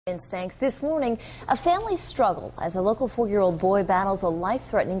Thanks. This morning, a family struggle as a local 4-year-old boy battles a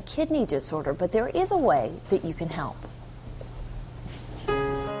life-threatening kidney disorder, but there is a way that you can help.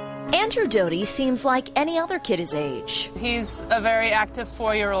 Andrew Doty seems like any other kid his age. He's a very active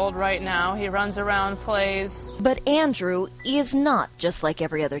 4-year-old right now. He runs around, plays. But Andrew is not just like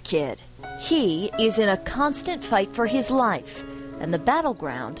every other kid. He is in a constant fight for his life, and the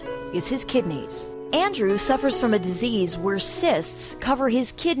battleground is his kidneys. Andrew suffers from a disease where cysts cover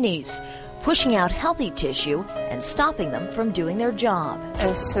his kidneys, pushing out healthy tissue and stopping them from doing their job.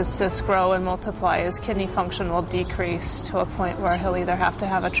 As his cysts grow and multiply, his kidney function will decrease to a point where he'll either have to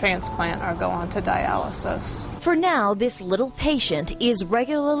have a transplant or go on to dialysis. For now, this little patient is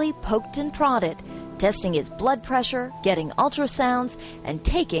regularly poked and prodded, testing his blood pressure, getting ultrasounds, and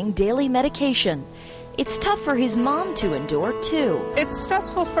taking daily medication. It's tough for his mom to endure, too. It's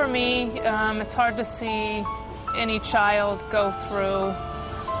stressful for me. It's hard to see any child go through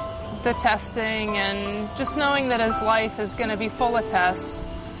the testing, and just knowing that his life is going to be full of tests,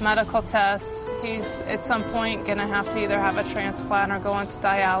 medical tests. He's at some point going to have to either have a transplant or go into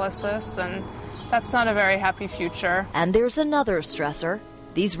dialysis, and that's not a very happy future. And there's another stressor.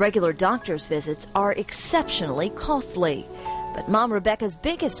 These regular doctor's visits are exceptionally costly. But Mom Rebecca's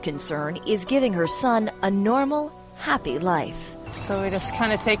biggest concern is giving her son a normal, happy life. So we just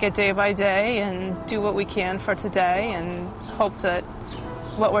kind of take it day by day and do what we can for today and hope that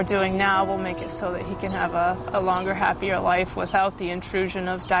what we're doing now will make it so that he can have a longer, happier life without the intrusion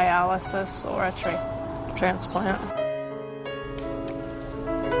of dialysis or a transplant.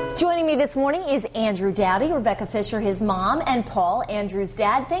 Joining me this morning is Andrew Dowdy, Rebecca Fisher, his mom, and Paul, Andrew's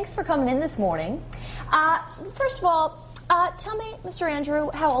dad. Thanks for coming in this morning. First of all, tell me, Mr. Andrew,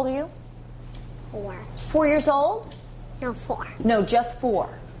 how old are you? 4. 4 years old? No, 4. No, just 4.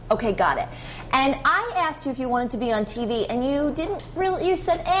 Okay, got it. And I asked you if you wanted to be on TV, and you didn't really, you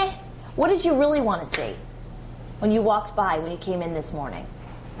said, eh. What did you really want to see when you walked by, when you came in this morning?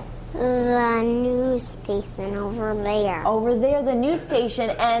 The news station over there. Over there, the news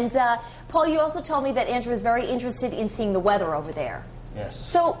station. And, Paul, you also told me that Andrew is very interested in seeing the weather over there. Yes.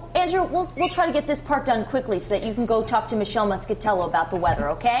 So, Andrew, we'll try to get this part done quickly so that you can go talk to Michelle Muscatello about the weather,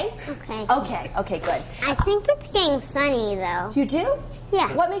 okay? Okay. Okay, good. I think it's getting sunny, though. You do?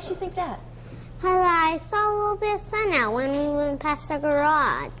 Yeah. What makes you think that? I saw a little bit of sun out when we went past the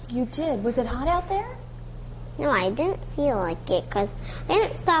garage. You did. Was it hot out there? No, I didn't feel like it because I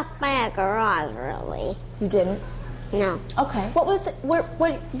didn't stop by a garage, really. You didn't? No. Okay. What was it?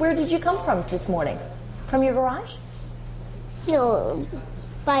 Where did you come from this morning? From your garage? No,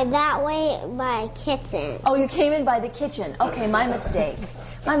 by that way, by a kitchen. Oh, you came in by the kitchen. Okay, my mistake.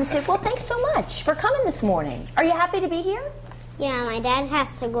 My mistake. Well, thanks so much for coming this morning. Are you happy to be here? Yeah, my dad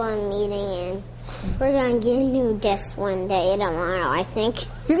has to go to a meeting, and we're going to get a new desk one day tomorrow, I think.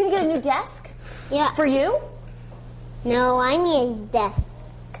 You're going to get a new desk? Yeah. For you? No, I need a desk,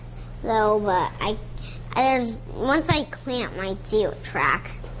 though, but once I clamp my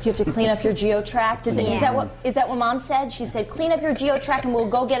GeoTrack. You have to clean up your GeoTrack? Is that what Mom said? She said, clean up your GeoTrack and we'll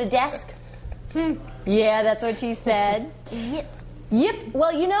go get a desk? Yeah, that's what she said. Yep.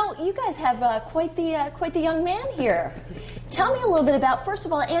 Well, you know, you guys have quite the young man here. Tell me a little bit about, first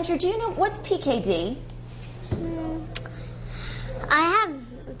of all, Andrew, do you know what's PKD? I have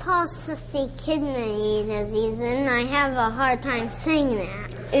polycystic kidney disease, and I have a hard time saying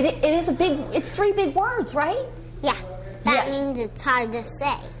that. It's 3 big words, right? Yeah. That means it's hard to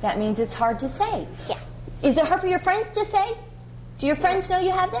say. That means it's hard to say. Yeah. Is it hard for your friends to say? Do your friends know you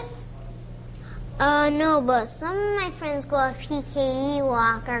have this? No, but some of my friends go to PKD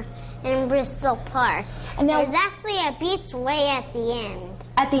Walker in Bristol Park. And now, there's actually a beach way at the end.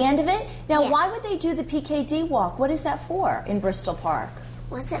 At the end of it? Now, yeah. Why would they do the PKD walk? What is that for in Bristol Park?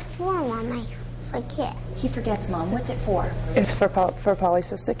 What's it for, Mom? I forget. He forgets, Mom. What's it for? It's for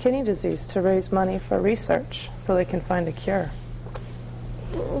polycystic kidney disease, to raise money for research so they can find a cure.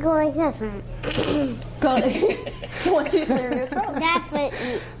 Go like this, Mom. Go. I want you to clear your throat. That's what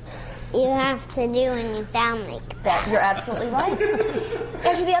you have to do when you sound like that. You're absolutely right.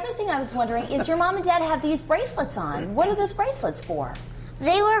 Andrew, the other thing I was wondering is your mom and dad have these bracelets on. What are those bracelets for?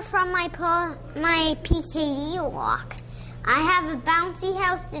 They were from my PKD walk. I have a bouncy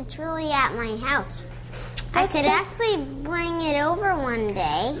house that's really at my house. I could actually bring it over one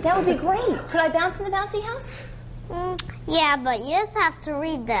day. That would be great. Could I bounce in the bouncy house? Yeah, but you just have to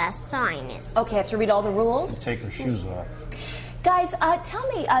read the sign. Okay, I have to read all the rules? Take her shoes off. Guys, tell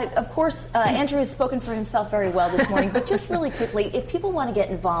me, of course, Andrew has spoken for himself very well this morning, but just really quickly, if people want to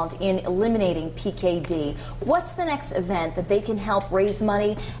get involved in eliminating PKD, what's the next event that they can help raise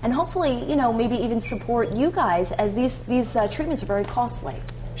money and hopefully, you know, maybe even support you guys, as these treatments are very costly?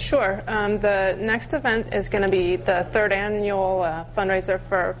 Sure. The next event is going to be the third annual fundraiser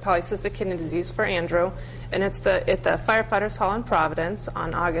for polycystic kidney disease for Andrew, and it's at the Firefighters Hall in Providence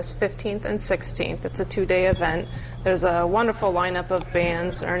on August 15th and 16th. It's a 2-day event. There's a wonderful lineup of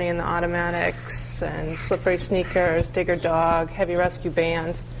bands, Ernie and the Automatics and Slippery Sneakers, Digger Dog, Heavy Rescue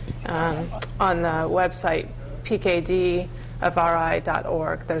Band, on the website pkdofri.org.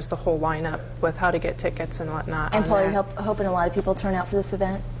 There's the whole lineup with how to get tickets and whatnot. And Paul, are you hoping a lot of people turn out for this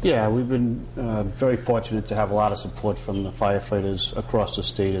event? Yeah, we've been very fortunate to have a lot of support from the firefighters across the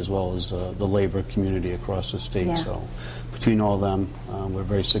state as well as the labor community across the state. Yeah. So between all of them, we're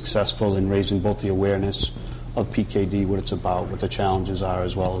very successful in raising both the awareness of PKD, what it's about, what the challenges are,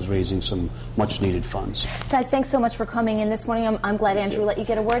 as well as raising some much-needed funds. Guys, thanks so much for coming in this morning. I'm glad Andrew let you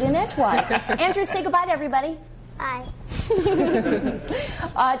get a word in edgewise. Andrew, say goodbye to everybody. Bye.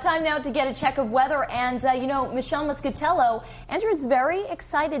 Time now to get a check of weather, and you know, Michelle Muscatello, Andrew is very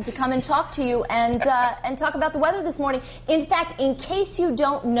excited to come and talk to you and talk about the weather this morning. In fact, in case you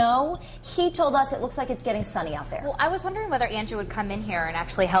don't know, he told us it looks like it's getting sunny out there. Well, I was wondering whether Andrew would come in here and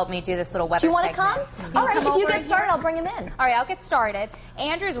actually help me do this little weather Do you want to segment. come? All right, if you get started, I'll bring him in. All right, I'll get started.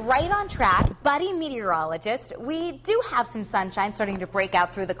 Andrew's right on track, buddy meteorologist. We do have some sunshine starting to break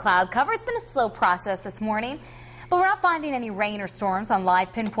out through the cloud cover. It's been a slow process this morning, but we're not finding any rain or storms on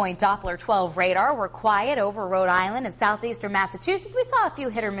live pinpoint Doppler 12 radar. We're quiet over Rhode Island and southeastern Massachusetts. We saw a few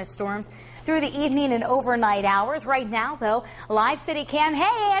hit-or-miss storms through the evening and overnight hours. Right now, though, live city cam.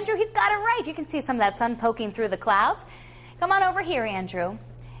 Hey, Andrew, he's got it right. You can see some of that sun poking through the clouds. Come on over here, Andrew.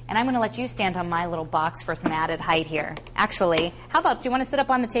 And I'm going to let you stand on my little box for some added height here. Actually, how about, do you want to sit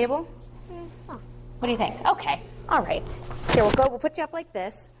up on the table? What do you think? Okay. All right. Here, we'll put you up like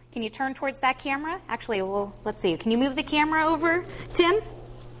this. Can you turn towards that camera? Actually, let's see. Can you move the camera over, Tim?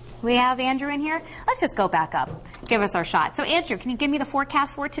 We have Andrew in here. Let's just go back up. Give us our shot. So, Andrew, can you give me the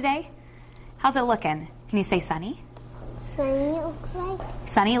forecast for today? How's it looking? Can you say sunny? Sunny, it looks like.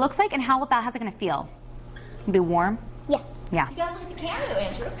 Sunny, it looks like. And how's it going to feel? Be warm? Yeah. Yeah. You gotta look at the camera, though,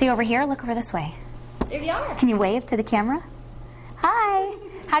 Andrew. See over here? Look over this way. There you are. Can you wave to the camera? Hi.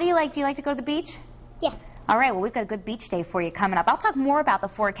 How do you like? Do you like to go to the beach? Yeah. All right, well, we've got a good beach day for you coming up. I'll talk more about the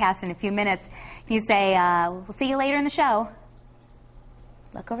forecast in a few minutes. You say, we'll see you later in the show.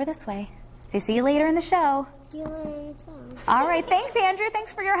 Look over this way. Say, see you later in the show. See you later in the show. All right, thanks, Andrew.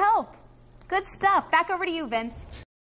 Thanks for your help. Good stuff. Back over to you, Vince.